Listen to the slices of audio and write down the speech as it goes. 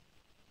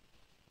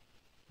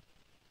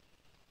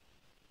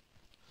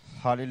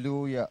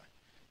Hallelujah.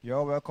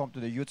 You're welcome to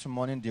the Youth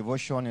Morning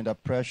Devotion in the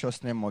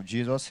precious name of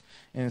Jesus.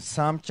 In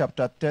Psalm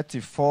chapter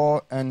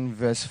 34 and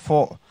verse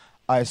 4,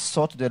 I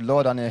sought the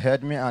Lord and he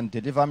heard me and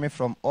delivered me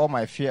from all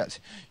my fears.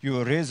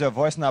 You raise your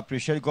voice and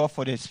appreciate God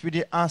for the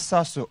speedy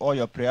answers to all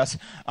your prayers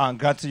and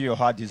grant you your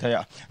heart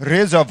desire.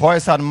 Raise your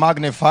voice and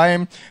magnify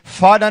him.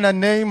 Father, in the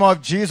name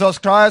of Jesus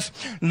Christ,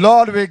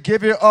 Lord, we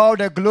give you all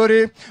the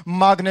glory.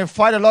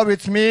 Magnify the Lord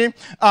with me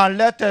and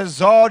let us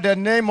exalt the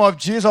name of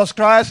Jesus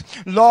Christ.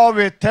 Lord,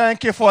 we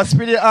thank you for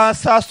speedy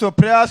answers to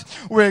prayers.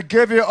 We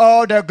give you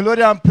all the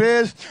glory and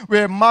praise.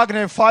 We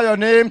magnify your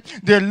name.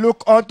 They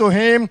look unto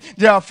him.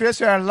 Their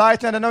faces are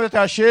enlightened and know that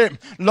are ashamed.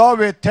 Lord,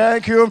 we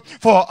thank you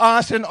for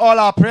answering all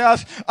our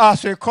prayers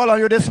as we call on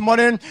you this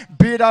morning.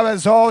 Be thou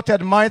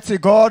exalted, mighty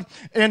God,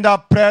 in the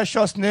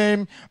precious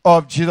name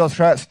of Jesus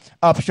Christ.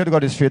 I appreciate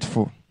God is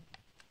faithful.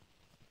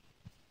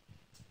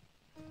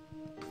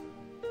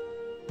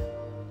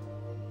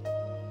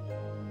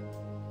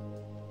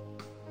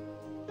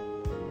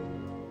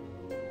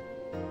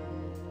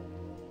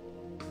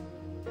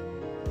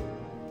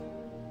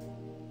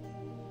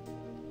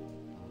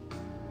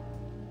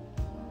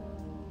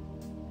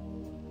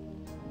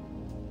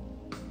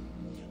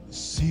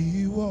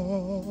 See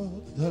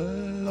what the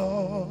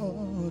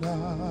Lord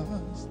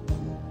has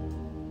done.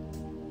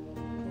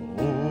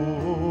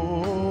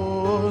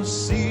 Oh,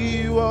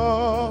 see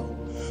what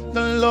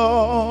the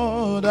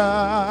Lord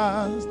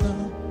has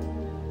done.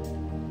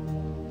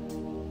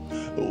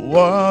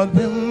 What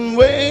we've been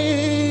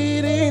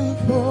waiting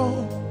for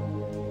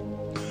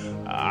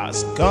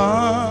has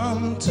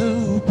come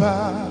to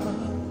pass.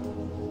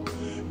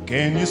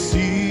 Can you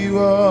see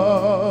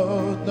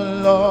what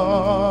the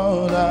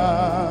Lord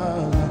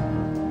has done?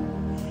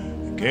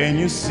 Can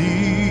you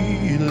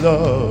see,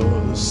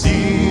 Lord?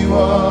 See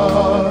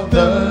what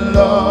the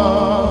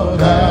Lord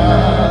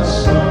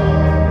has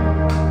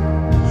done.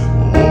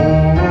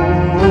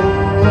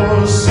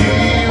 Oh,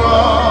 see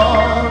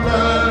what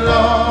the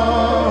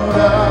Lord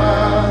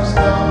has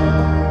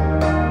done.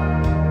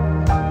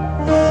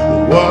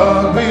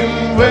 What we've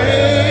been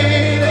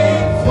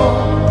waiting for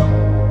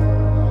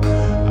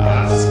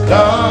has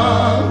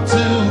come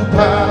to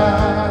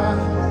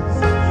pass.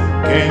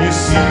 Can you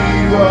see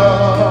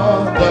what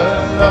the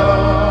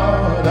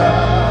Lord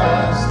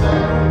has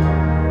done?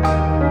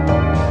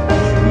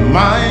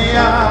 My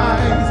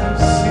eyes have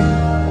seen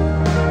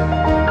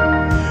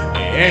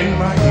and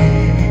my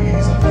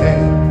ears have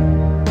heard.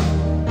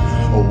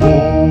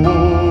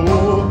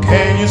 Oh,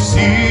 can you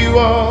see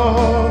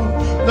what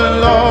the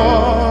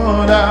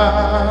Lord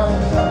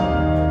has done?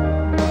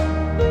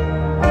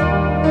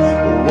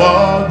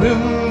 What we've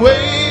been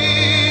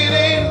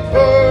waiting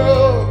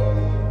for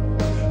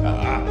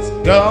has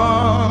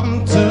come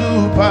to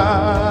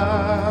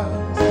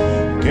pass.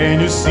 Can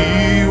you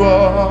see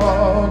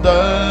what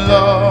the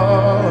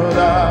Lord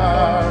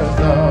has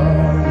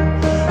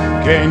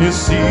done? Can you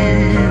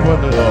see what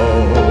the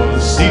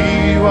Lord,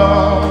 see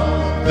what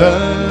the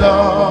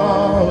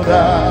Lord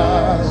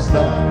has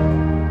done?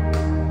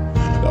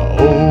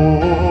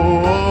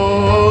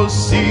 Oh,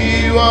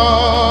 see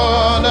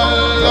what the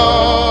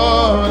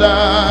Lord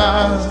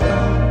has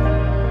done.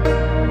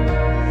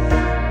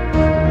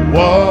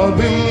 What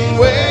we've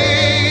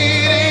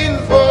waiting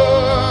for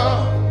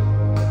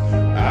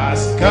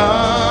has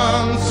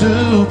come to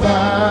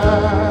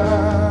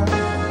pass.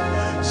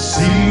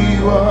 See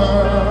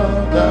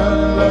what the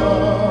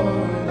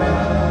Lord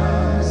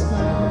has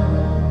done.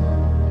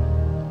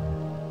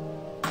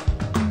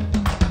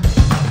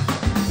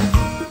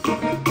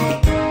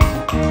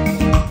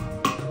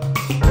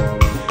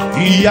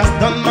 He has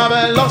done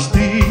marvelous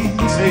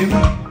things,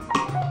 amen.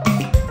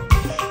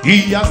 He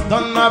has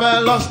done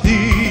marvelous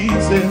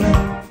things, amen.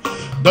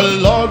 The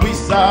Lord we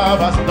serve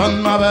has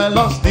done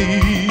marvelous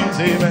things,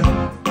 amen.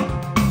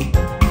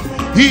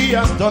 He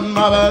has done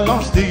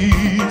marvelous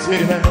things,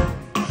 amen.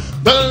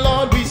 The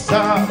Lord we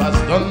serve has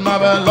done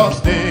marvelous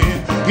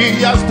things.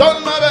 He has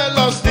done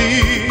marvelous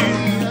things.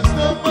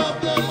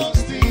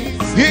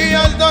 He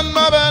has done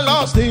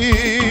marvelous things.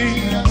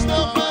 He has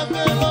done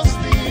marvelous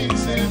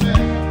things, amen.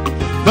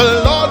 The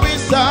Lord we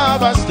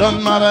serve has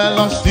done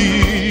marvelous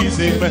things,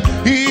 amen.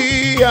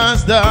 He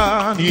has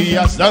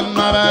done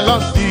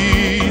marvelous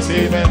things,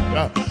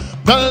 amen.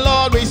 The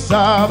Lord we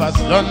serve has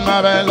done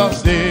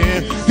marvelous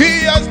things.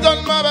 He has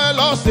done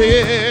marvelous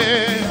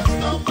things.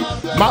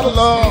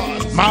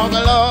 Marvelous,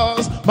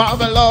 marvelous,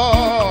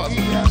 marvelous.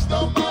 He has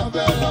done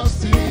marvelous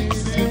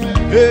things,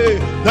 amen. Hey,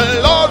 the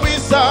Lord we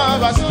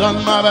serve has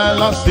done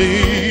marvelous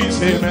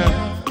things, amen.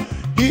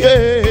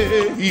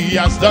 Yeah, he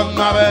has done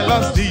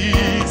marvelous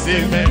things,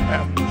 amen.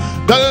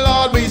 The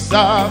Lord we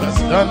serve has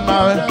done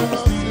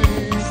marvelous things.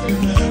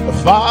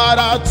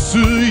 Father,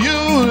 to you,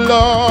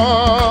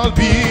 Lord,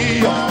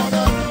 be all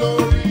the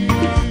glory.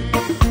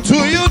 To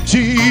you,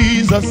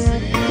 Jesus.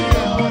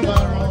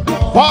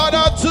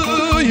 Father, to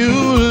you,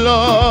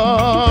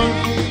 Lord,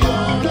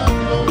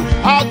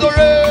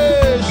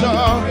 adoration.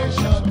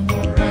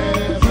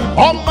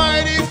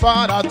 Almighty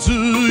Father, to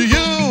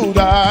you,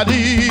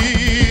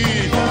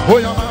 Daddy. Oh,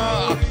 yeah,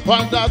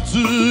 Father,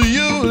 to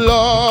you,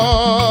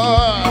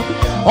 Lord.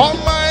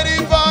 Almighty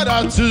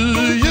Father, to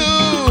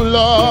you,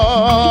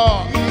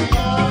 Lord.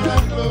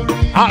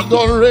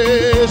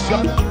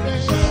 Adoration,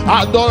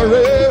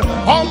 adoration.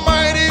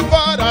 Almighty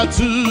Father,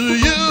 to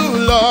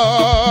you,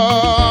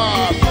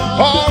 Lord.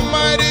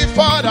 Almighty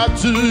Father,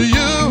 to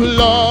you,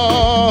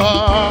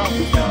 Lord.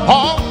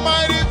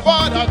 Almighty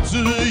Father, to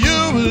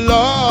you,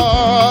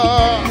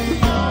 Lord.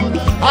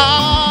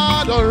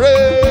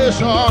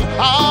 Adoration,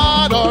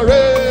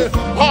 adoration.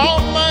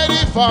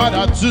 Almighty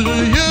Father, to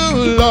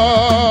you,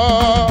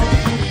 Lord.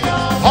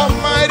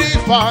 Almighty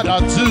Father,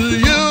 to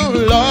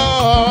you,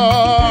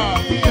 Lord.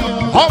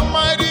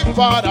 Almighty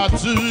Father,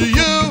 to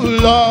you,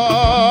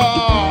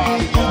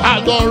 Lord.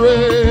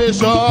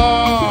 Adoration.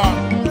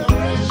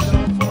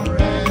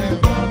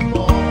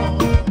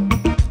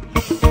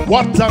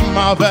 What a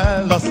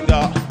marvelous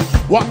God.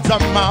 What a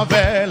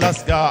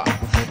marvelous God.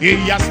 He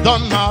has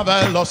done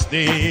marvelous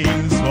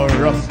things for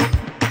us.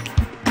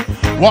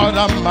 What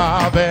a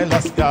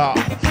marvelous God.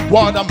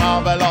 What a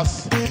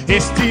marvelous.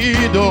 He's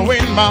still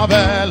doing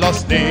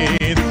marvelous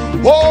things.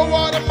 Oh,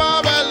 what a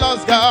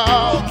marvelous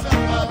God.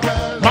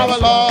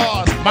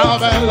 Marvelous,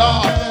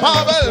 marvelous,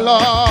 marvelous.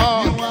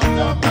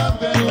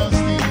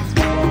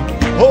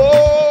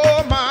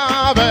 Oh,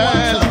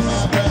 marvelous.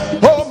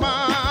 Oh,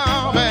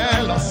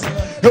 marvelous.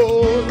 Oh,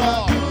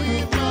 Lord.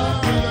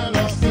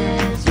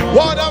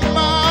 What a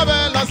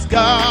marvelous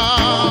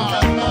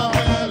God.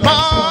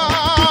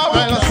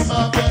 Marvelous.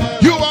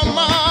 You are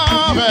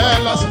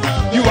marvelous.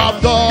 You have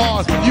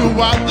done. You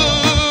are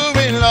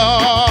doing,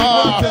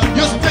 Lord.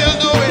 You're still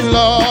doing,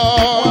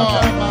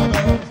 Lord.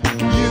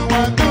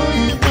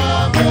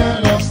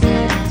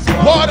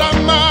 What a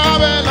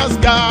marvelous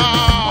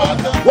God.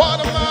 What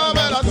a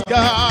marvelous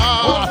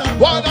God.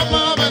 What a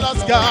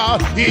marvelous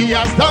God. He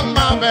has done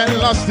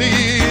marvelous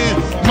things.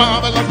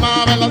 Marvelous,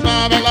 marvelous,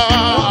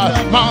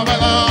 marvelous.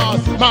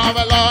 Marvelous,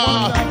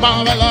 marvelous,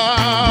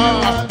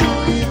 marvelous.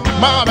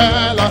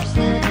 Marvelous.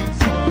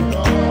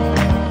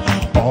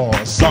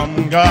 Awesome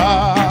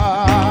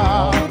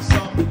God.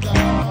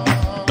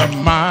 The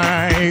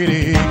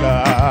mighty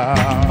God.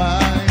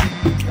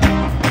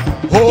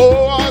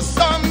 Oh,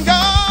 awesome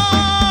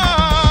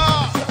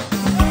God.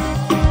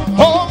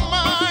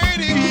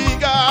 Almighty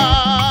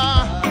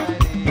God.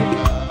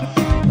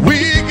 We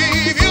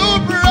give you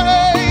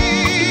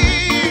praise.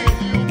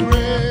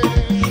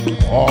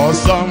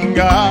 Awesome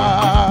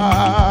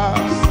God.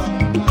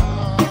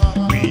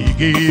 We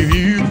give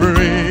you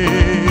praise.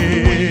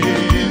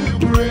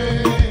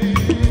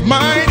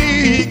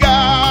 Mighty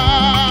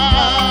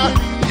God.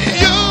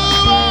 You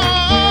are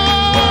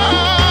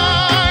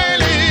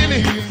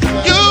Lily.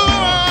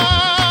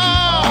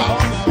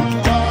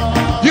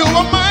 You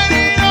are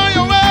mighty on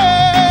your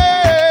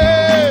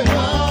way.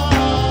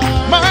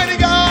 Mighty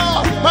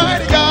God,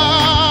 mighty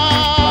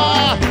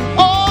God.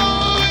 Oh,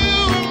 you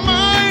are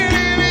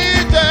mighty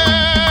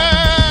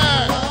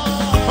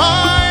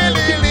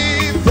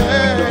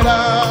lifted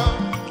up.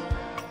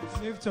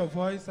 Lift your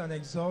voice and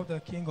exalt the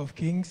King of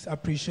Kings.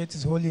 Appreciate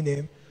his holy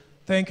name.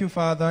 Thank you,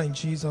 Father, in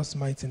Jesus'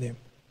 mighty name.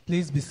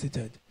 Please be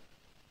seated.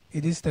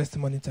 It is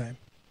testimony time.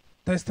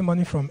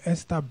 Testimony from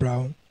Esther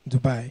Brown,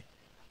 Dubai.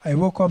 I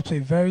woke up to a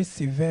very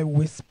severe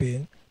waist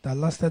pain that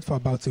lasted for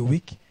about a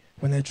week.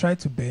 When I tried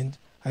to bend,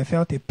 I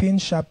felt a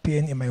sharp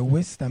pain in my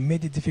waist that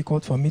made it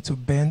difficult for me to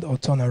bend or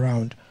turn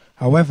around.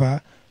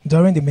 However,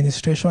 during the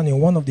ministration in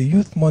one of the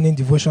youth morning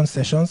devotion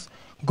sessions,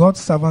 God's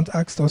servant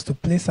asked us to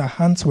place our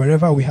hands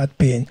wherever we had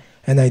pain,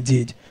 and I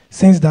did.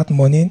 Since that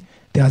morning,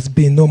 there has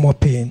been no more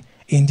pain.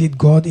 Indeed,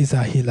 God is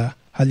our healer.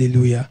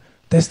 Hallelujah.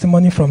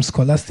 Testimony from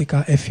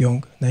Scholastica F.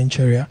 Young,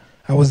 Nigeria.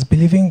 I was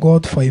believing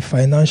God for a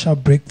financial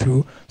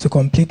breakthrough to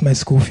complete my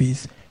school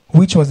fees,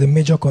 which was a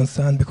major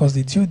concern because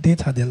the due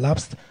date had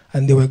elapsed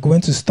and they were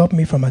going to stop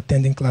me from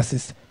attending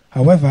classes.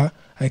 However,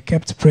 I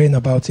kept praying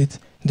about it.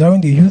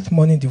 During the youth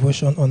morning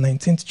devotion on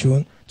 19th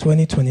June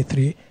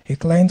 2023, a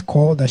client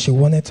called that she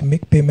wanted to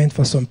make payment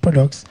for some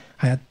products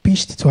I had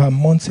pitched to her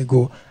months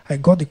ago. I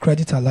got the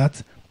credit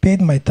alert,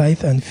 paid my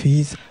tithe and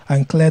fees,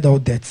 and cleared all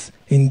debts.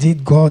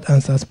 Indeed, God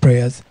answers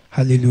prayers.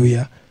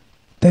 Hallelujah.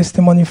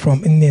 Testimony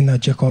from Nnena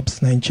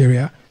Jacobs,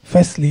 Nigeria.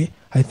 Firstly,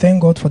 I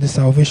thank God for the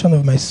salvation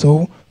of my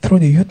soul through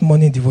the youth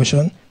morning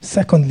devotion.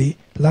 Secondly,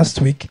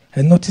 last week,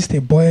 I noticed a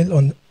boil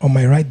on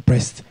my right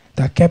breast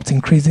that kept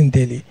increasing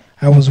daily.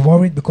 I was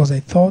worried because I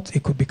thought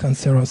it could be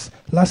cancerous.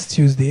 Last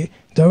Tuesday,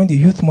 during the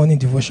youth morning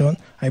devotion,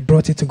 I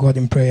brought it to God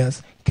in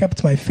prayers,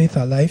 kept my faith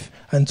alive,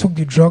 and took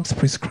the drugs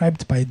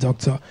prescribed by a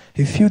doctor.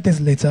 A few days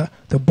later,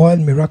 the boil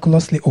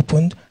miraculously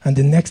opened, and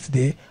the next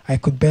day, I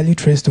could barely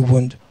trace the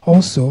wound.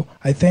 Also,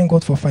 I thank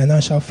God for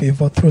financial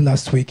favor through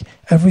last week.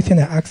 Everything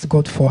I asked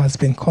God for has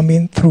been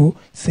coming through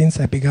since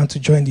I began to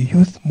join the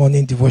youth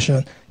morning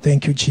devotion.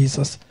 Thank you,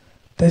 Jesus.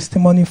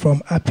 Testimony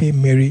from Ape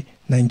Mary,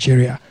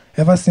 Nigeria.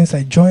 Ever since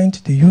I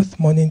joined the youth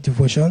morning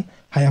devotion,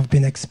 I have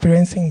been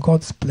experiencing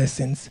God's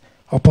blessings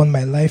upon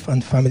my life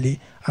and family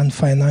and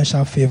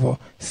financial favor.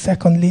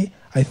 Secondly,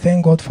 I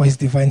thank God for his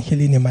divine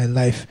healing in my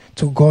life.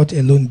 To God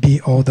alone be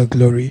all the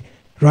glory.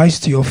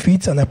 Rise to your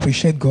feet and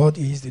appreciate God.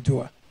 He is the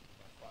doer.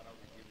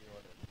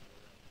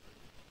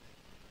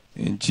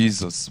 In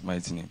Jesus'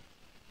 mighty name.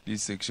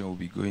 This section will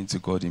be going to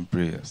God in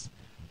prayers.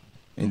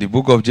 In the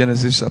book of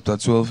Genesis chapter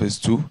 12 verse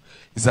 2,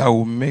 it says, I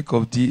will make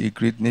of thee a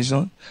great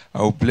nation.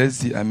 I will bless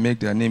thee and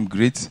make thy name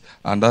great,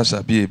 and thou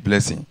shalt be a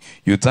blessing.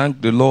 You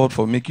thank the Lord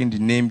for making the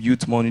name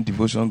Youth Morning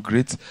Devotion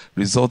great,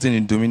 resulting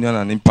in dominion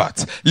and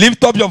impact.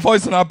 Lift up your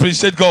voice and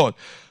appreciate God.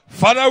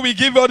 Father, we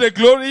give you all the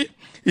glory.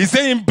 He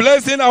said, in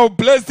blessing, I will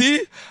bless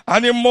thee,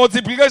 and in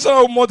multiplication, I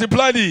will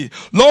multiply thee.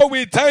 Lord,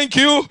 we thank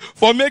you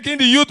for making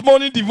the Youth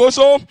Morning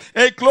Devotion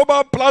a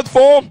global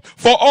platform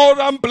for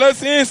all-round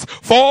blessings,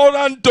 for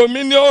all-round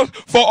dominion,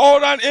 for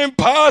all-round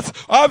impact.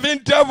 Having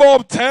devil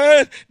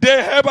obtained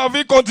the help of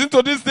it continue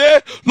to this day.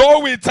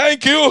 Lord, we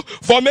thank you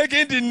for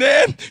making the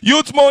name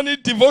Youth Morning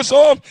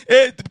Devotion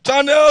a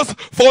channels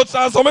for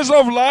transformation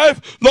of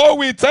life. Lord,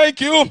 we thank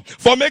you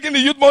for making the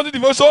Youth Morning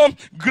Devotion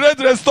great,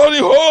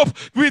 restoring hope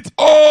with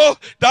all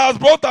that has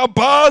brought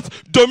about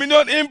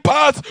dominion,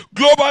 impact,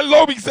 global.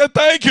 Lord, we say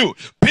thank you.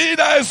 Be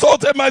thou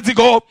exalted, mighty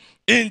God,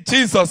 in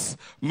Jesus'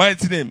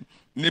 mighty name.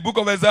 In the book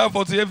of Isaiah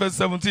 48 verse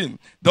 17,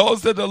 thou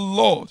said the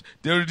Lord,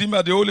 the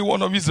Redeemer, the Holy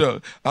One of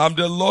Israel, I am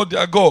the Lord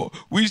their God,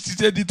 which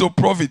teacheth thee to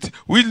profit,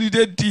 which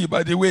leadeth thee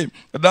by the way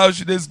that thou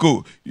shouldest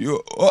go. You,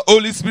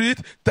 Holy Spirit,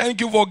 thank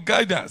you for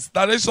guidance,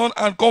 direction,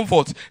 and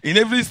comfort in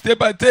every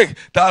step I take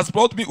that has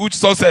brought me huge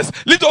success.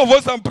 Lift your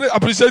voice and pray,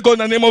 appreciate God in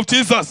the name of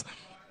Jesus.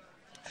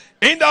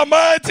 In the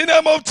mighty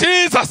name of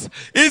Jesus,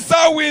 is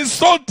how we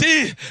instruct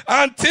thee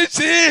and teach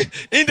thee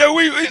in the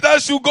way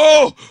that you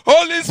go.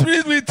 Holy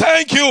Spirit, we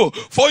thank you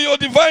for your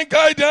divine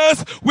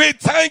guidance. We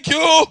thank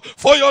you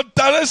for your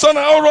direction and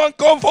all-round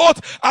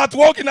comfort at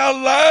work in our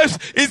lives.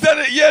 Is that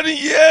a hearing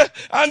ear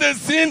and a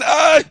seeing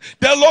eye?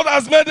 The Lord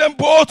has made them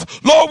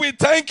both. Lord, we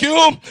thank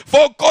you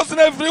for causing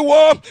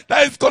everyone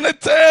that is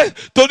connected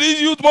to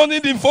this Youth Morning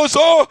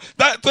Devotion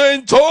that to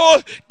enjoy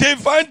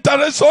divine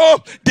direction,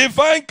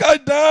 divine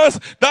guidance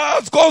that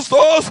has caused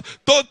us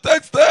to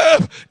take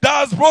steps that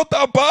has brought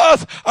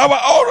about our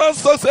all-round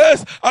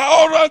success, our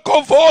all-round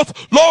comfort.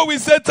 Lord, we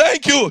say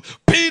thank you.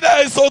 Be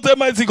thou exalted,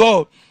 mighty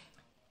God.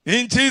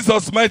 In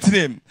Jesus' mighty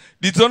name.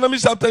 Deuteronomy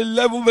chapter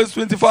 11 verse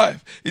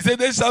 25. He said,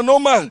 there shall no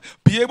man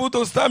be able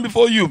to stand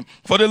before you,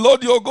 for the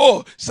Lord your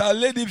God shall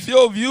lay the fear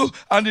of you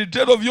and the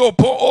dread of you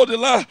upon all the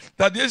land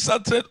that they shall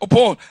tread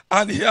upon,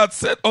 and he hath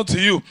said unto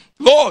you,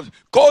 Lord,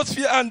 cause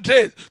fear and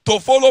dread to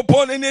fall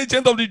upon any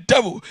agent of the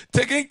devil,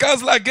 taking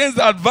counsel against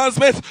the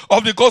advancement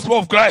of the gospel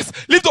of Christ.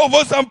 Lift your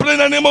voice and pray in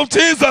the name of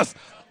Jesus.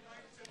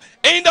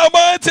 In the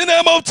mighty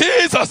name of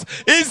Jesus,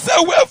 he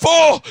said,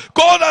 wherefore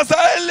God has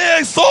highly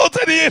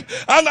exalted him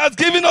and has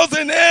given us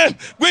a name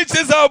which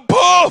is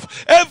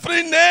above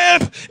every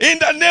name. In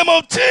the name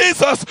of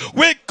Jesus,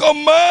 we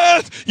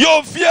command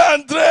your fear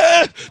and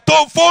dread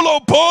to fall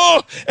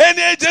upon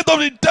any agent of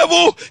the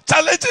devil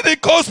challenging the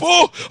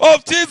gospel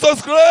of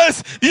Jesus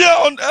Christ here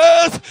on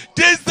earth.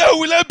 This day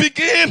will I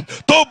begin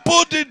to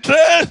put the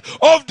dread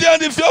of the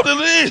and the fear of the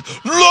Lord.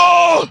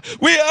 Lord,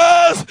 we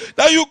ask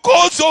that you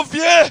cause your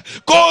fear,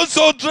 cause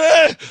your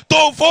dread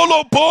to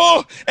fall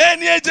upon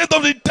any agent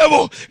of the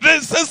devil,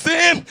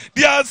 resisting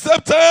the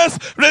acceptance,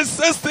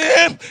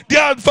 resisting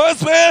the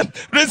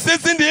advancement,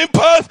 resisting the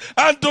impact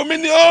and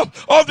dominion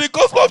of the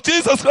gospel of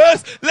Jesus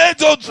Christ.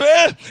 Let your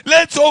dread,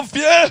 let your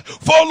fear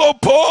fall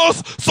upon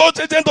such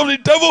agent of the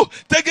devil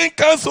taking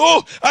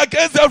counsel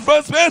against the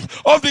advancement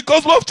of the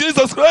gospel of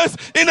Jesus Christ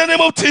in the name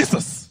of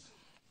Jesus.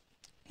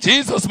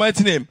 Jesus'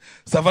 mighty name.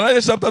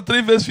 Zephaniah chapter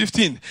 3 verse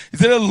 15. He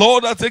said, the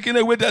Lord has taken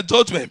away their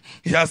judgment.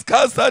 He has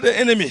cast out the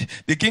enemy,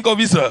 the king of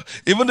Israel.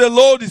 Even the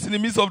Lord is in the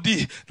midst of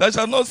thee. Thou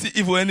shalt not see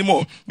evil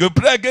anymore. You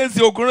pray against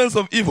the occurrence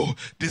of evil,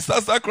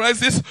 disaster,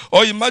 crisis,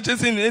 or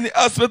emergency in any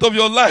aspect of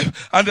your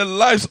life and the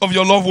lives of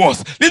your loved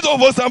ones. Lift your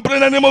voice and pray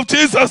in the name of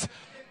Jesus.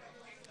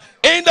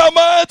 In the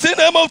mighty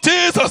name of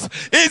Jesus,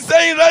 he's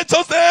saying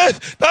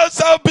righteousness that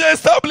shall be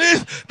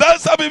established,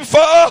 that shall be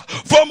far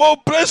from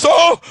oppression,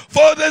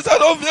 for the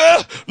side of fear,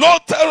 no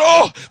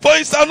terror, for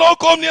it shall not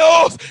come near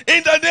us.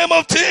 In the name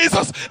of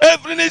Jesus,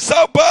 every knee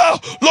shall bow.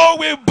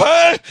 Lord, we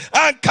bind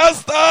and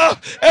cast out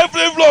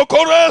every evil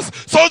occurrence,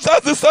 such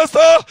as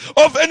disaster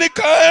of any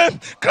kind,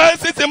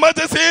 crisis,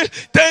 emergency,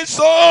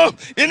 tension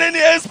in any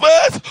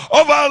aspect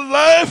of our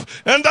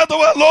life and that of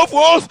our loved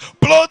ones,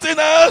 blotting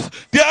us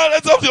the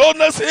arrows of the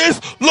ordinances.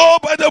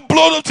 Lord, by the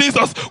blood of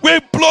Jesus, we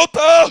blot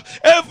out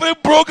every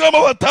program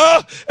of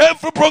attack,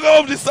 every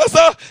program of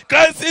disaster,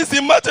 crisis,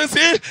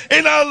 emergency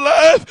in our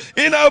life,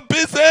 in our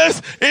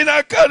business, in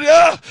our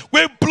career.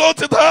 We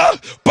blot it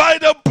out by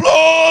the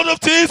blood of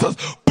Jesus.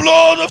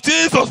 Blood of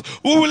Jesus.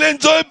 We will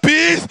enjoy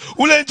peace.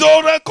 We will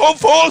enjoy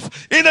comfort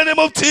in the name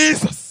of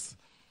Jesus.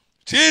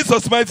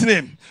 Jesus' mighty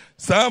name.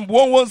 Psalm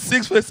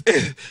 116 verse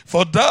 8.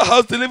 For thou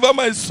hast delivered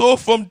my soul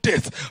from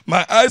death,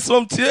 my eyes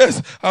from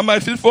tears, and my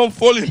feet from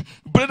falling.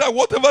 Brother,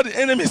 whatever the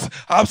enemies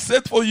have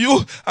set for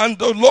you and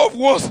the loved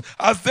ones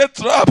as their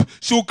trap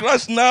should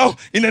crash now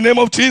in the name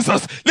of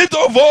Jesus. Lift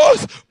your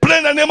voice, pray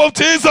in the name of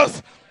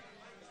Jesus.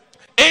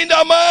 In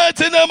the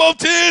mighty name of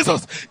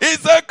Jesus,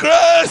 it's a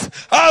Christ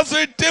has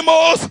redeemed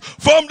us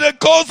from the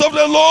curse of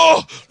the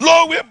law.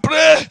 Lord, we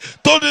pray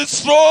to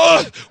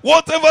destroy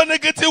whatever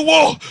negative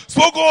word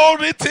spoken or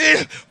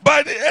written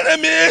by the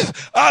enemies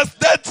as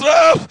death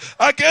traps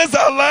against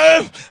our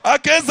life,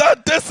 against our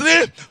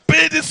destiny.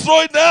 Be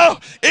destroyed now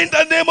in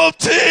the name of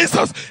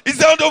Jesus. Is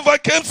that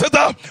overcame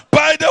Satan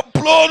by the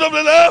blood of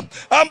the Lamb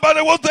and by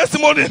the word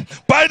testimony?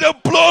 By the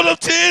blood of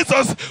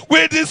Jesus,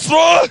 we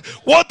destroy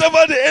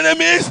whatever the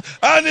enemies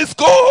and his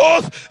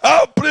cohorts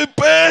have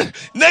prepared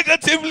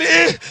negatively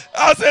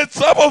as a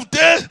trap of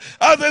death,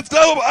 as a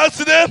trap of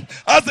accident,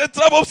 as a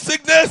trap of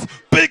sickness.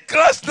 Be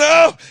crushed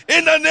now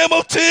in the name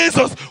of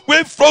Jesus.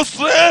 We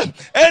frustrate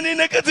any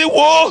negative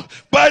word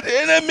by the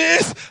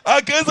enemies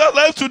against our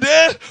life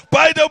today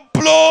by the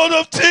blood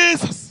of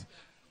Jesus.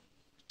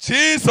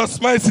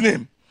 Jesus' mighty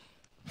name.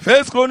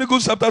 1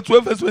 Chronicles chapter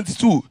 12 verse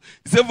 22.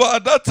 He said, for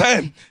at that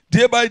time,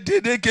 day by day,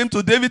 they came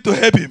to David to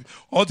help him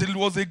until it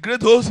was a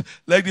great host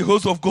like the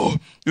host of God.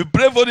 We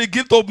pray for the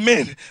gift of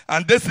men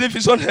and destiny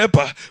vision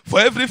helper for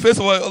every phase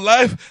of our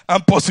life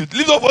and pursuit.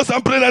 Lift up us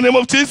and pray in the name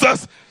of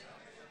Jesus.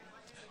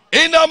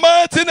 In the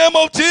mighty name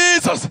of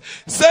Jesus,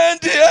 send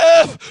the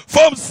help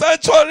from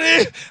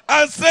sanctuary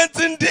and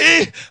sending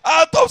thee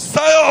out of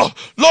Zion.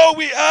 Lord,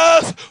 we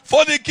ask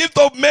for the gift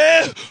of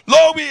men.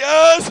 Lord, we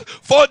ask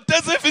for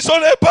destiny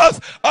vision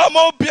helpers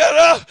among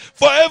bearers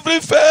for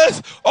every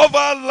phase of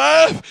our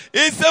life.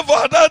 He said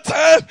for that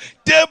time,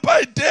 day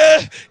by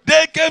day,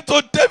 they came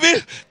to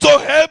David to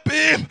help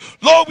him.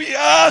 Lord, we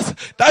ask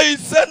that you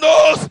send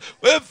us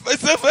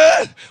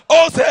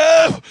us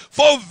help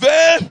for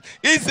them.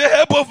 It's the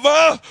help of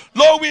man.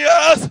 Lord, we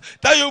ask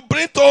that you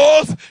bring to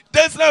us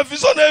destiny and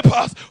vision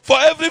helpers for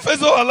every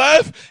phase of our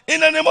life in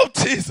the name of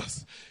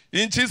Jesus.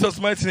 In Jesus'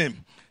 mighty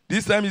name.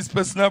 This time is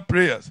personal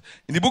prayers.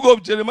 In the book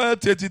of Jeremiah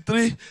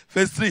 33,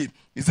 verse 3,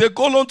 he said,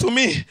 call unto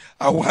me,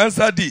 I will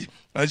answer thee,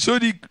 and show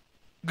thee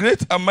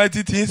great and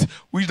mighty things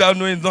which thou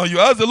knowest not. You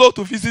ask the Lord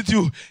to visit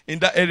you in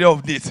that area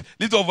of need.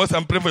 Lift up voice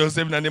and pray for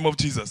yourself in the name of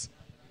Jesus.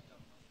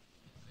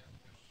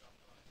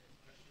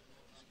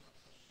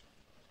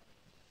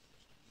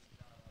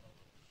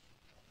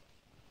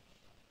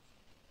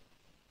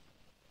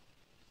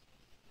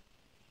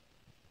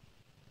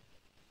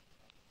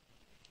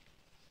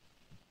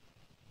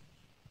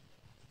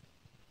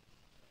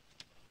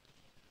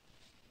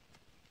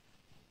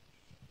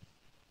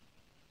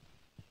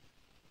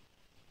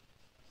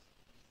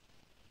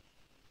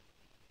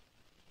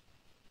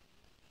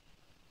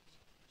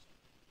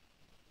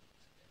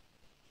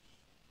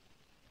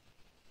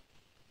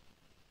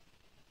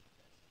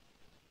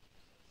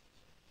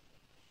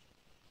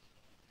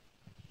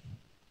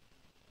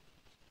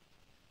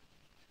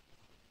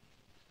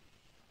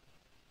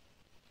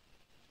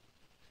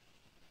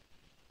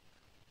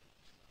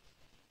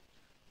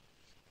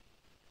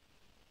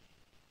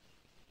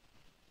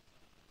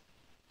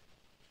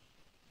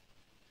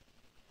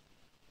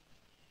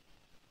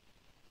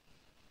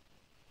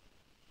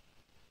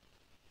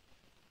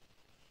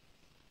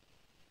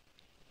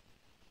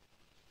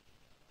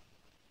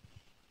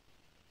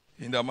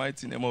 In the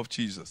mighty name of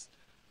Jesus,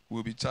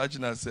 we'll be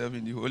charging ourselves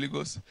in the Holy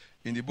Ghost.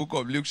 In the book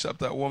of Luke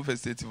chapter 1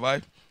 verse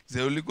 85, the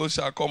Holy Ghost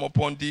shall come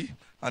upon thee,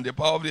 and the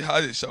power of the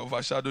highest shall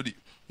overshadow thee.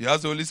 He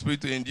has the Holy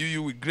Spirit to endue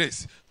you with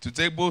grace, to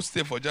take both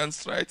steps for giant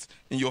strides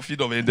in your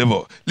field of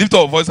endeavor. Lift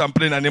our voice and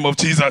pray in the name of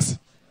Jesus.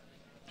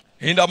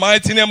 In the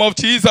mighty name of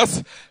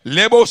Jesus,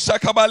 Lebo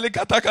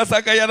Shakabalikata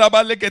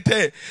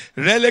Kasakayarabalekete,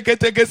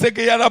 Relekete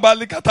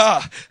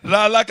Kesekayarabalikata,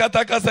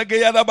 Ralakata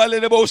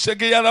Kasakayarabalebo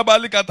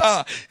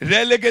Shekayarabalikata,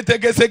 Relekete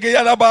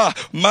Kesekayaraba,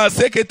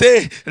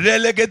 Masekete,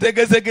 Relekete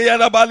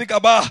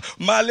Kesekayarabalikaba,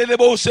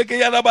 Malebo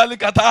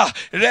Shekayarabalikata,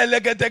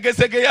 Relekete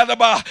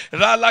Kesekayaraba,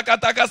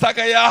 Ralakata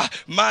Kasakaya,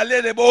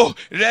 Malebo,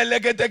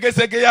 Relekete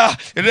Kesekaya,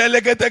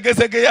 Relekete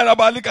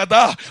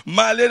Kesekayarabalikata,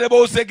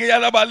 Malebo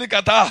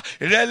Sekayarabalikata,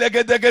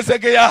 Relekete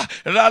Kesekaya.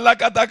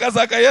 Ralakata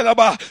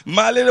Sakayaraba,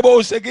 Malebo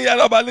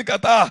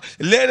Shekiyarabalikata,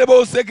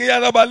 Lerebo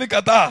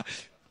Sekiyarabalikata.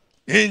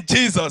 In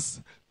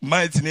Jesus'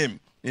 mighty name.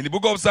 In the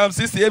book of Psalm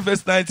 68,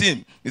 verse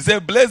 19, he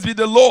said, blessed be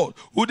the Lord,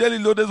 who daily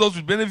loaded us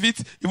with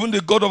benefits, even the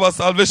God of our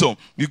salvation.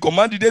 We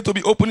command the day to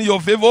be open in your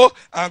favor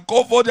and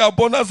call for the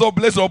abundance of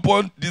blessing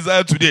upon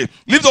desire today.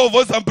 Lift our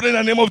voice and pray in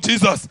the name of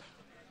Jesus.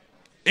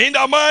 In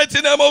the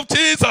mighty name of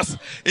Jesus,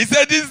 he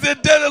said, this is the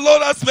day the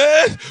Lord has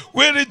made.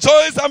 We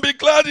rejoice and be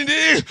glad in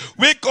it.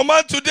 We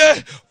command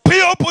today, be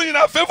open in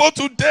our favor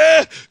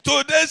today.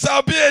 Today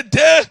shall be a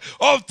day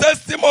of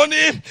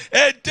testimony,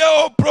 a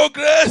day of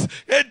progress,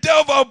 a day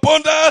of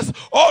abundance,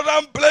 all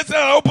around blessing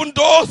and open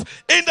doors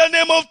in the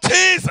name of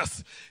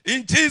Jesus.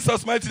 In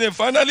Jesus' mighty name.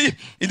 Finally,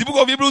 in the book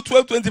of Hebrews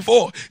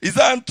 12:24, is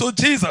unto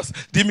Jesus,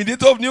 the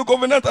mediator of new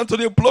covenant, and to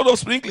the blood of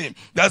sprinkling,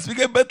 that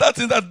speaketh better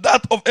things than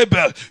that of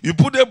Abel. You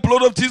put the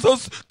blood of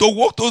Jesus to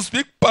work to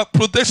speak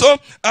protection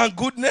and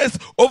goodness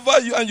over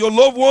you and your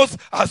loved ones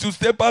as you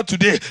step out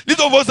today.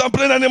 Lift up us and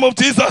pray in the name of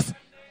Jesus.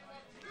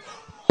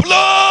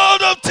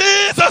 Blood of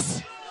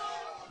Jesus.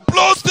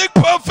 Blood speak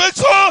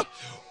perfection.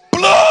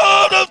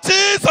 Blood of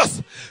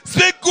Jesus.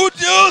 Speak good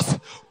news.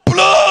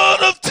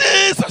 Blood of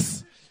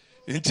Jesus.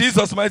 In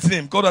Jesus' mighty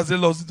name. God has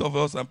lost it of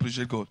us and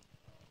appreciate God.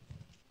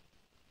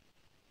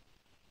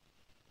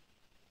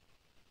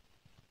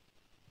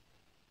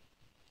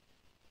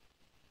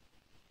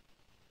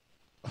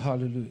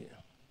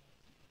 Hallelujah.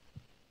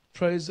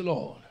 Praise the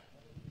Lord.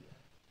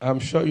 I'm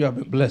sure you have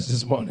been blessed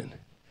this morning.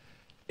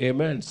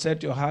 Amen.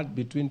 Set your heart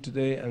between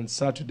today and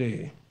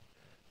Saturday.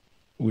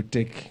 We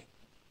take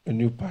a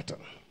new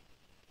pattern.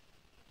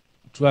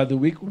 Throughout the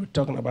week, we're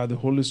talking about the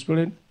Holy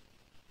Spirit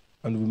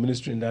and we're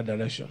ministering in that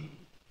direction.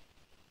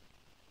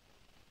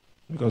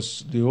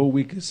 Because the whole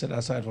week is set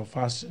aside for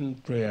fasting,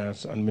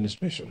 prayers, and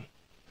ministration.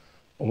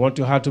 I want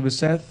your heart to be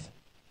set.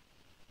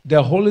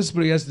 The Holy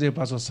Spirit, yesterday,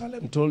 Pastor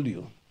Salem told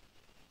you.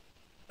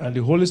 And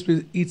the Holy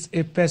Spirit is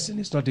a person.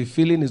 It's not a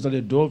feeling, it's not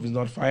a dove, it's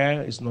not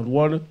fire, it's not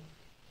water.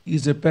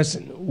 It's a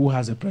person who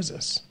has a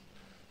presence.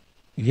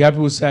 You hear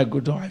people say,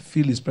 I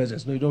feel his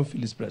presence. No, you don't feel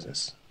his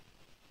presence.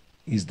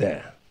 He's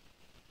there.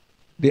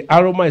 The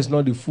aroma is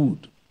not the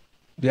food.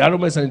 The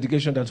aroma is an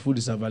indication that food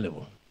is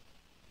available.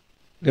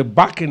 The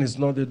barking is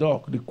not the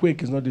dog. The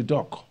quake is not the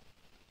dog.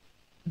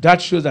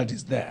 That shows that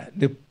he's there.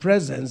 The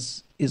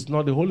presence is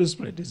not the Holy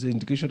Spirit. It's an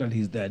indication that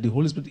he's there. The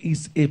Holy Spirit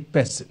is a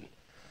person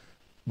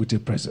with a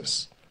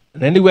presence.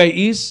 And anywhere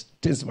he is,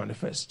 things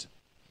manifest.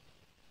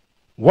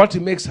 What he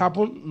makes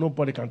happen,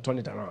 nobody can turn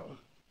it around.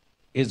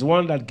 He's the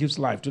one that gives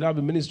life. Today I'll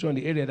be ministering on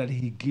the area that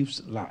he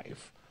gives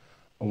life.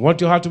 I want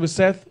your heart to be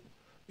set.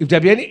 If there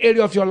be any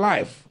area of your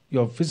life,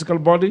 your physical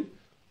body,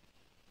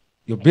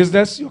 your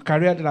business, your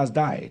career that has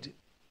died,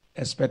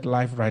 expect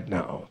life right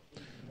now.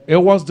 It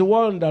was the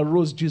one that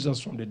rose Jesus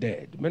from the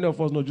dead. Many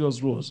of us know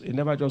Jesus rose. He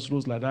never just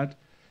rose like that.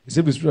 It's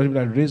the Spirit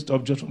that raised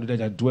up just from the dead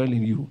that dwell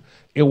in you.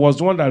 It was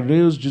the one that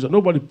raised Jesus.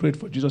 Nobody prayed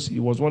for Jesus. He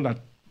was one that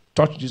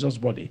touched Jesus'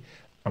 body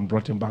and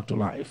brought him back to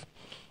life.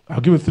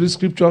 I'll give you 3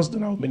 scriptures,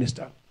 then I'll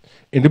minister.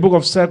 In the book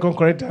of 2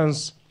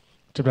 Corinthians,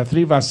 chapter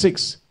 3, verse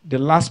 6, the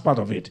last part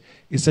of it,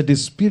 it said, the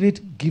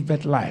Spirit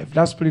giveth life.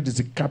 That Spirit is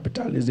the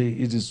capital, is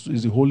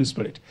the Holy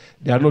Spirit.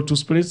 There are no 2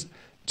 spirits.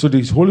 So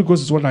the Holy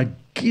Ghost is one that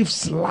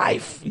gives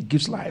life. It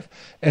gives life.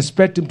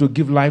 Expect him to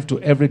give life to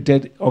every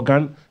dead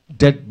organ,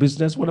 dead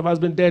business, whatever has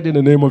been dead in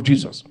the name of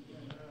Jesus.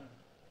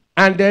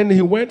 And then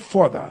he went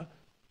further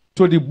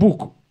to the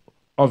book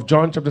of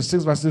John chapter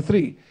 6 verse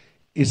 3.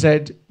 He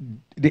said,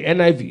 the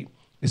NIV,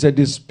 he said,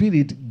 the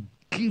Spirit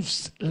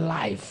gives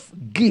life.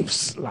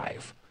 Gives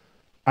life.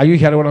 Are you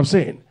hearing what I'm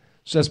saying?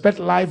 So expect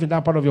life in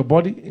that part of your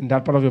body, in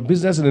that part of your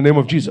business, in the name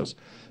of Jesus.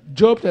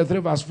 Job 3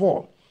 verse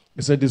 4,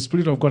 he said, the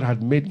Spirit of God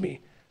had made me,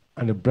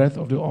 and the breath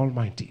of the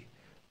Almighty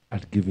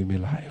had given me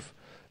life.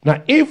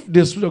 Now, if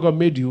the Spirit of God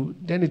made you,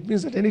 then it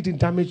means that anything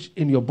damaged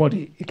in your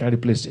body, He can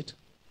replace it.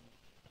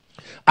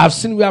 I've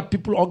seen where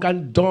people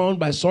organ done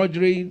by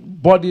surgery,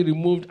 body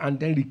removed, and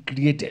then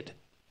recreated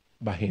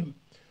by Him.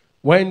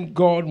 When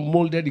God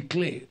molded the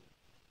clay,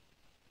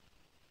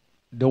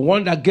 the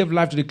one that gave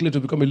life to the clay to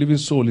become a living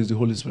soul is the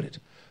Holy Spirit.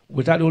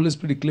 Without the Holy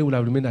Spirit, the clay would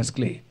have remained as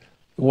clay.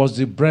 It was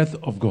the breath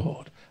of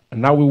God.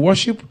 And now we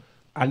worship,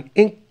 and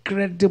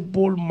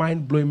incredible,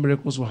 mind-blowing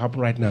miracles will happen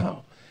right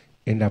now.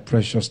 In the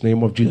precious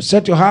name of Jesus.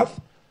 Set your heart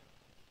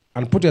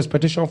and put your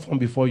expectation form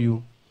before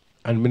you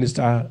and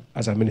minister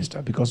as a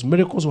minister, because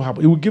miracles will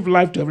happen. It will give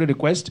life to every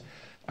request,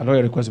 and all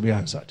your requests will be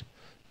answered.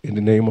 In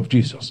the name of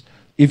Jesus.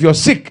 If you're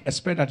sick,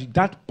 expect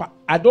that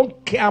I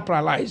don't care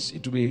paralyzed,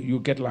 it will be, you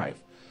get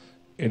life.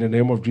 In the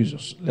name of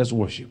Jesus. Let's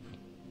worship.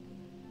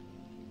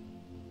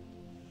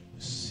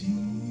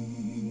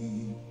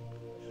 See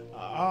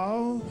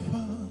how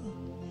far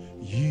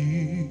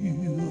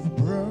you've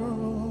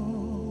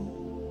brought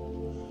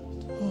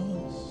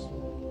us,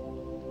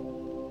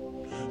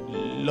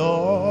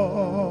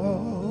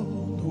 Lord.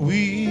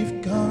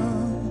 We've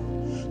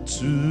come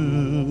to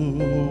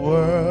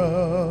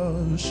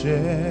worship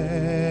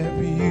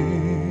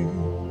you.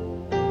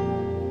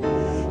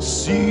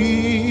 See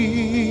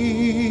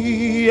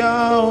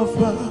how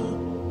far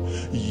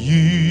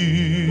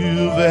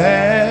you've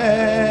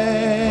helped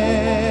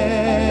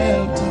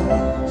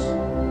us,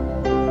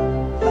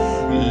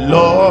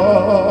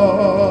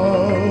 Lord.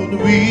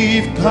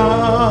 We've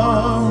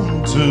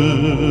come to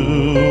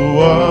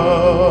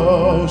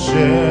worship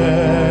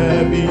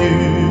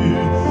you.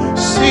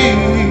 See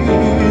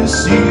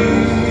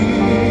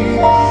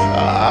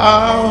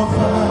how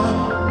far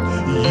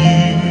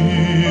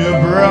you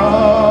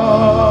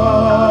brought,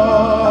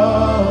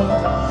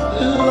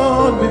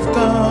 Lord. We've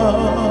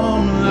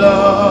come,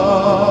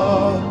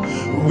 Lord.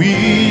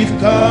 We've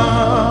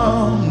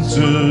come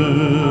to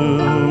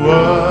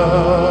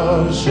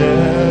worship.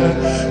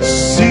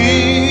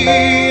 See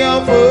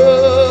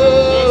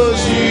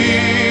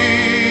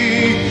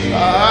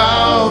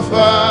how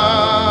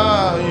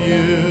far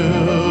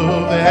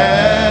you've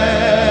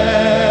had,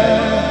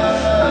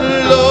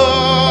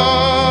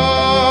 Lord.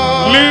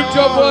 Lift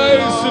your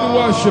voice and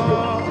worship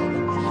Him.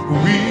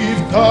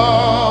 We've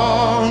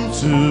come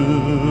to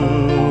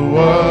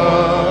worship.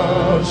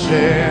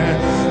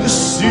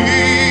 See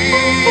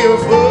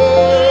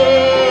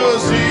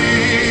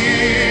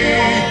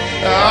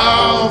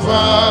how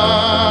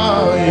far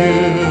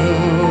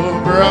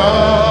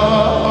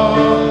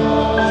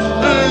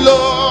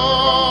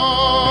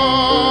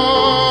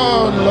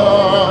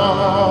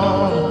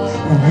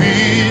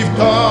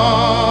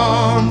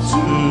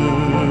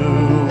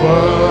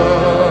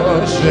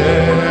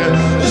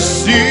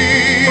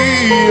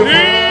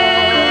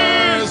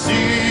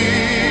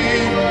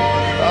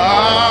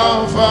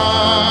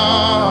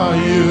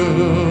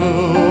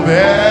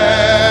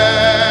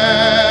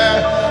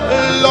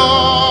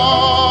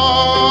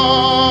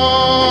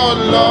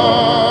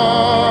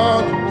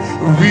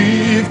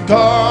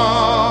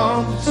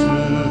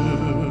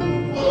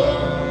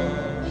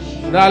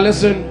Now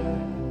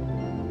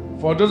listen,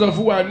 for those of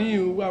you who are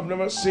new, who have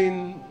never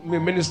seen me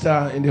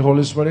minister in the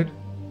Holy Spirit,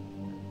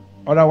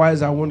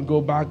 otherwise I won't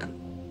go back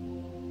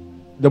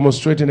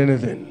demonstrating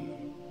anything.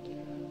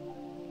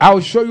 I'll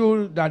show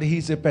you that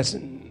he's a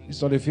person.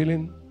 It's not a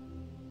feeling.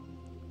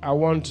 I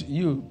want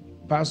you,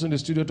 pastor in the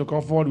studio, to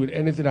come forward with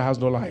anything that has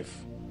no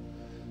life.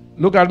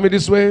 Look at me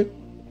this way.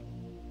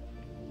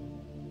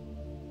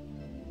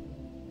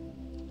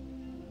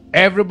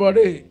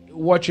 Everybody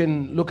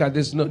watching, look at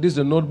this. This is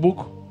a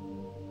notebook.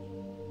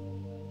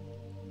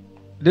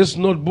 This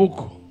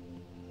notebook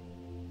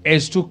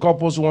is two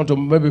couples who want to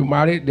maybe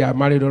marry. They are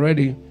married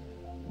already.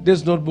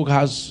 This notebook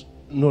has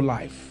no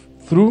life.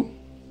 Through.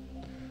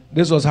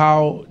 This was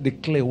how the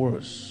clay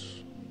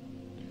was.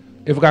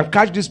 If you can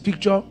catch this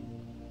picture,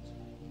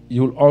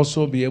 you'll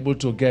also be able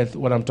to get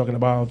what I'm talking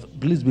about.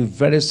 Please be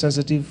very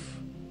sensitive.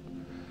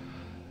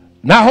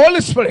 Now,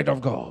 Holy Spirit of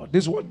God,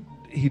 this is what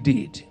he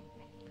did.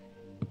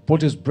 He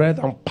put his breath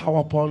and power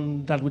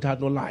upon that which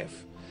had no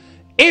life.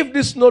 If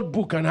this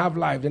notebook can have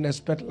life, then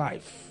expect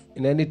life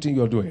in anything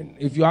you're doing.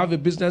 If you have a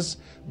business,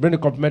 bring a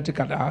complimentary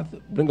card,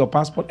 bring a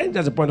passport, and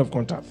there's a point of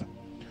contact.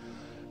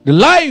 The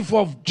life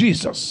of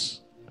Jesus,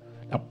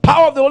 the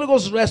power of the Holy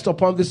Ghost rests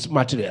upon this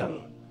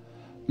material.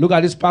 Look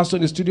at this pastor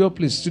in the studio.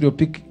 Please, studio,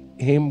 pick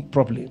him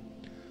properly.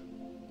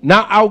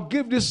 Now, I'll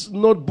give this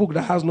notebook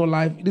that has no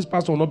life. This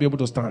pastor will not be able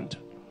to stand.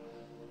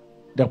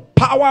 The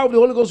power of the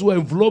Holy Ghost will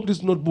envelop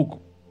this notebook.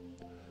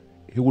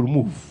 He will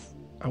move.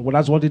 And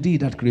that's what he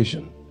did at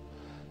creation.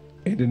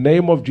 In the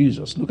name of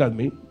Jesus, look at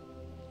me.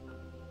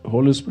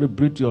 Holy Spirit,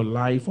 breathe your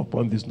life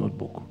upon this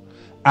notebook.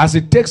 As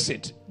he takes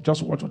it,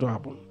 just watch what will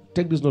happen.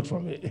 Take this note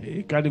from me.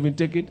 He can't even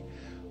take it.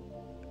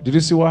 Did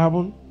you see what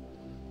happened?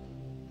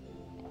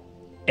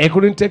 He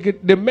couldn't take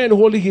it. The men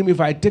holding him,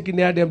 if I take it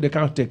near them, they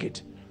can't take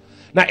it.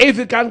 Now, if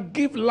you can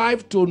give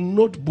life to a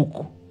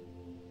notebook,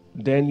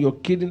 then your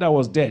kidney that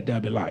was dead,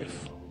 there'll be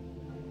life.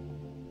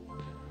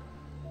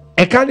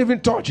 I can't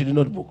even touch the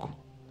notebook.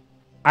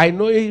 I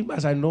know him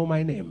as I know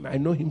my name. I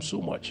know him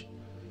so much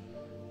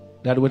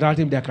that without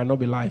him, there cannot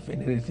be life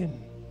in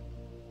anything.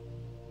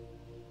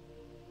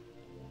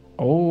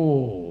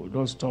 Oh,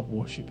 don't stop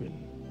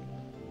worshiping.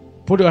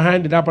 Put your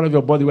hand in that part of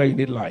your body where you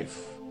need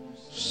life.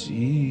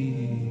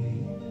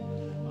 See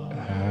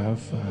how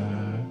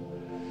far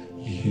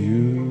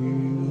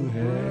you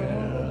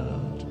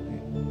held me.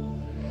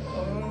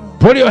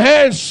 Put your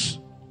hands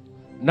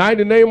now in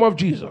the name of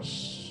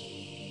Jesus.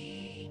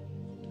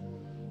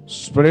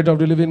 Spirit of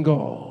the living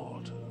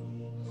God,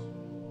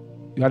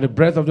 you are the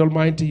breath of the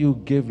Almighty. You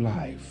gave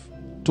life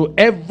to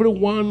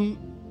everyone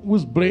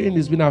whose brain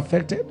has been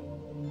affected.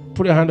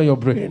 Put your hand on your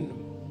brain.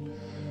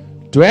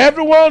 To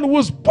everyone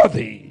whose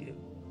body,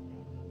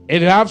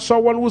 if you have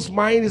someone whose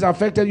mind is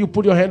affected, you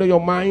put your hand on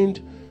your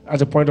mind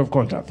as a point of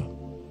contact.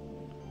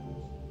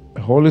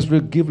 The Holy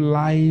Spirit give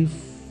life.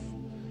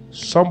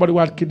 Somebody who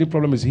had kidney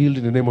problem is healed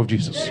in the name of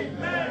Jesus.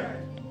 Amen.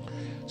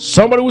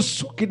 Somebody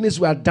whose kidneys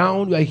were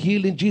down, you are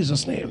healed in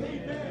Jesus' name. Amen.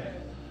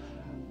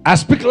 I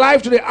speak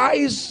life to the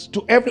eyes,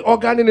 to every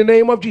organ in the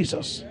name of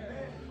Jesus.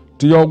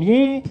 To your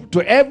womb,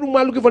 to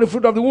everyone looking for the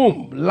fruit of the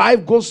womb,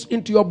 life goes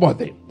into your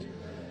body.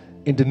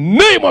 In the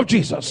name of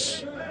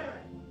Jesus.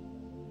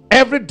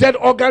 Every dead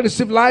organ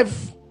receive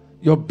life.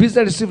 Your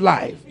business receive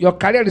life. Your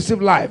career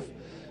receive life.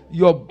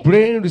 Your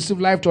brain receive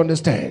life to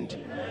understand.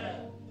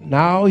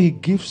 Now he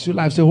gives you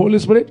life. Say, Holy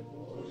Spirit,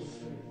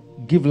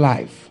 give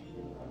life.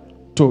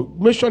 To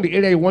make sure the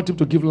area you want him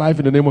to give life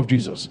in the name of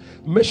Jesus.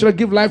 Make sure I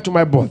give life to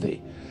my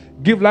body.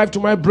 Give life to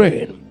my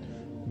brain.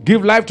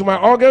 Give life to my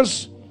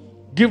organs.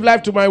 Give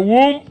life to my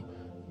womb.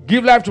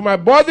 Give life to my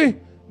body.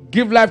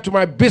 Give life to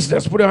my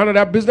business. Put your hand on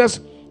that business.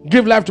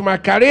 Give life to my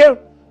career.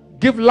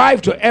 Give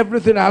life to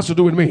everything that has to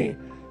do with me.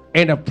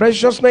 In the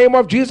precious name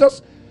of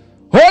Jesus,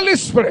 Holy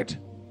Spirit,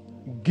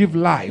 give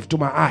life to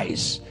my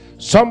eyes.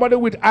 Somebody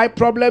with eye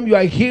problem, you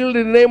are healed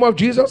in the name of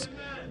Jesus.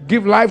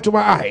 Give life to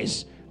my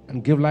eyes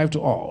and give life to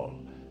all.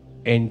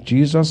 In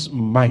Jesus'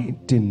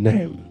 mighty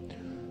name.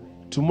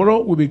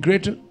 Tomorrow will be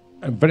great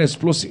and very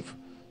explosive.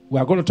 We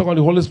are going to talk on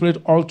the Holy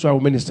Spirit all through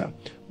our minister.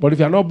 But if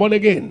you are not born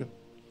again,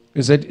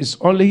 he said it's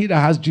only he that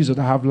has Jesus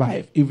that have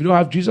life. If you don't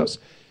have Jesus,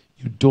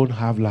 you don't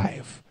have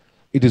life.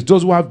 It is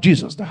those who have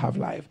Jesus that have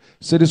life.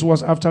 Say this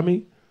words after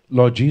me.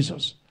 Lord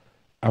Jesus,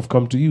 I've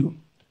come to you.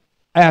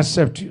 I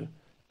accept you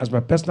as my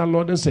personal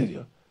Lord and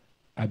Savior.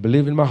 I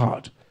believe in my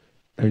heart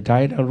that you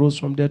died and rose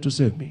from there to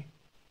save me.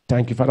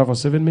 Thank you, Father, for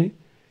saving me.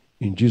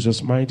 In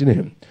Jesus' mighty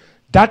name.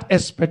 That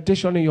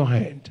expectation in your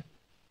hand,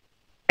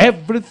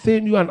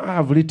 everything you and I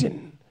have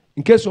written,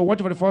 in case you're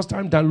watching for the first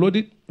time, download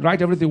it,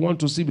 write everything you want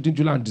to see between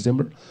July and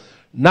December.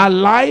 Now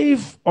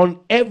live on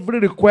every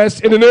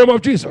request in the name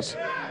of Jesus.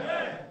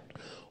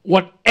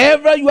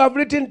 Whatever you have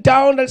written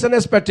down, that's an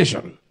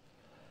expectation.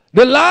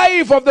 The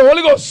life of the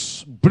Holy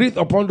Ghost, breathe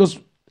upon those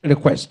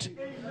requests.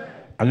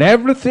 And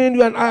everything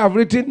you and I have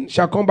written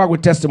shall come back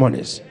with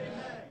testimonies.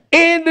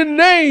 In the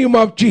name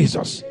of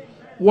Jesus.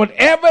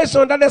 Whatever is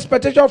on that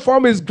expectation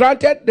form is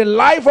granted. The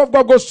life of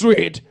God goes through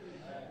it.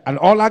 And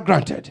all are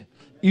granted.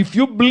 If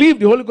you believe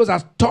the Holy Ghost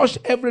has touched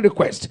every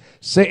request,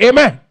 say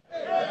amen.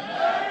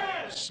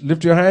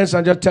 Lift your hands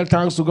and just tell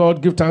thanks to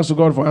God. Give thanks to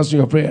God for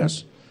answering your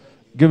prayers.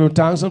 Give him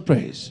thanks and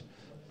praise.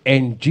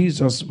 And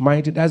Jesus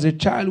mighty. There's a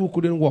child who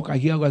couldn't walk. I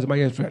hear as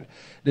my friend.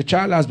 The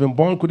child has been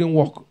born, couldn't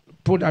walk.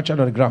 Put that child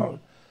on the ground.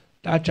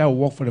 That child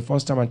will walk for the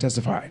first time and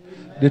testify.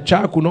 The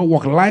child could not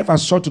walk. Life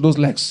has shot to those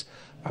legs.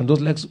 And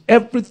those legs,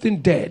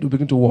 everything dead will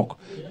begin to walk.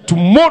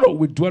 Tomorrow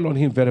we dwell on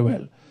him very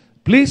well.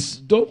 Please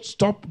don't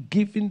stop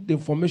giving the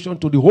information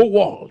to the whole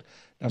world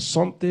that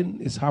something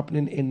is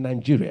happening in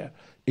Nigeria.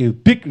 A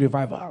big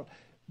revival.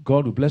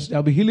 God will bless you.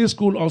 There'll be healing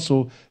school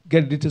also.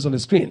 Get details on the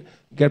screen.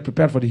 Get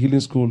prepared for the healing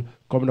school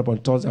coming up on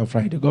Thursday and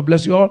Friday. God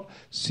bless you all.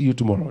 See you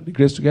tomorrow. The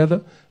grace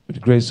together with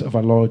the grace of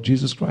our Lord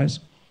Jesus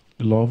Christ,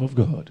 the love of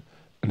God,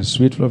 and the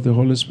sweet flow of the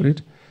Holy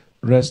Spirit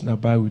rest and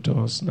abide with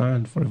us now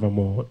and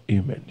forevermore.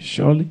 Amen.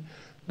 Surely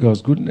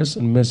God's goodness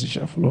and mercy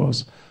shall follow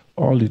us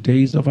all the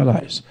days of our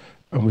lives,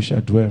 and we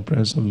shall dwell in the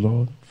presence of the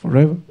Lord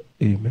forever.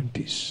 Amen.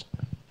 Peace.